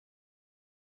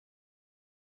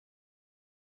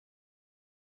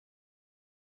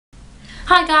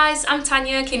Hi guys, I'm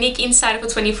Tanya, Clinique Insider for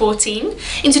 2014.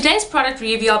 In today's product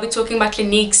review, I'll be talking about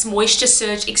Clinique's Moisture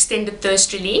Surge Extended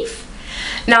Thirst Relief.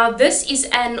 Now this is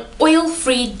an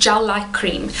oil-free gel-like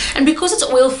cream, and because it's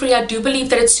oil-free, I do believe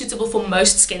that it's suitable for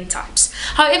most skin types.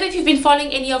 However, if you've been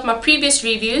following any of my previous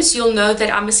reviews, you'll know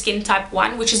that I'm a skin type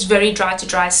 1, which is very dry to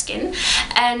dry skin,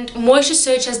 and Moisture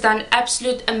Surge has done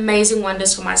absolute amazing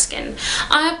wonders for my skin.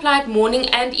 I applied morning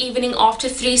and evening after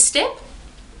 3-step.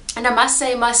 And I must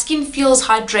say, my skin feels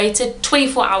hydrated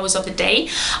 24 hours of the day.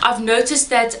 I've noticed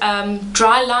that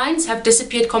dry lines have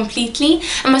disappeared completely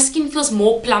and my skin feels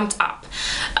more plumped up.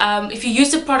 If you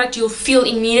use the product, you'll feel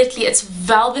immediately it's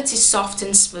velvety soft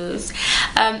and smooth.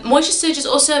 Moisture Surge is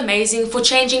also amazing for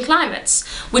changing climates,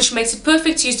 which makes it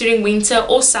perfect to use during winter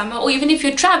or summer, or even if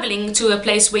you're traveling to a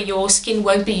place where your skin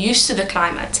won't be used to the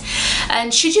climate.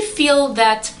 And should you feel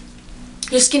that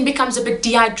your skin becomes a bit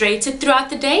dehydrated throughout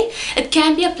the day, it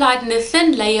can be applied in a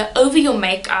thin layer over your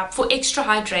makeup for extra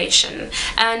hydration,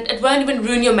 and it won't even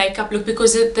ruin your makeup look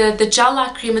because the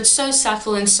gel-like cream, it's so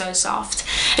subtle and so soft.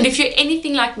 And if you're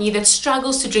anything like me that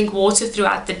struggles to drink water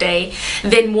throughout the day,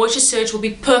 then Moisture Surge will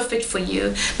be perfect for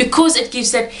you because it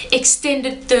gives that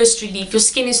extended thirst relief. Your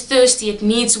skin is thirsty, it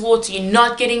needs water, you're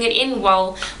not getting it in,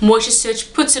 well, Moisture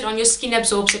Surge puts it on your skin,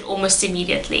 absorbs it almost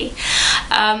immediately.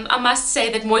 I must say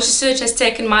that Moisture Surge has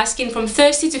taken my skin from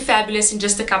thirsty to fabulous in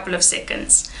just a couple of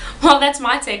seconds. Well, that's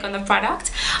my take on the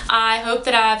product. I hope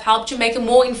that I've helped you make a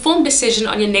more informed decision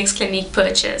on your next Clinique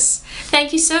purchase.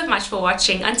 Thank you so much for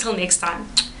watching. Until next time.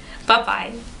 Bye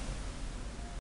bye.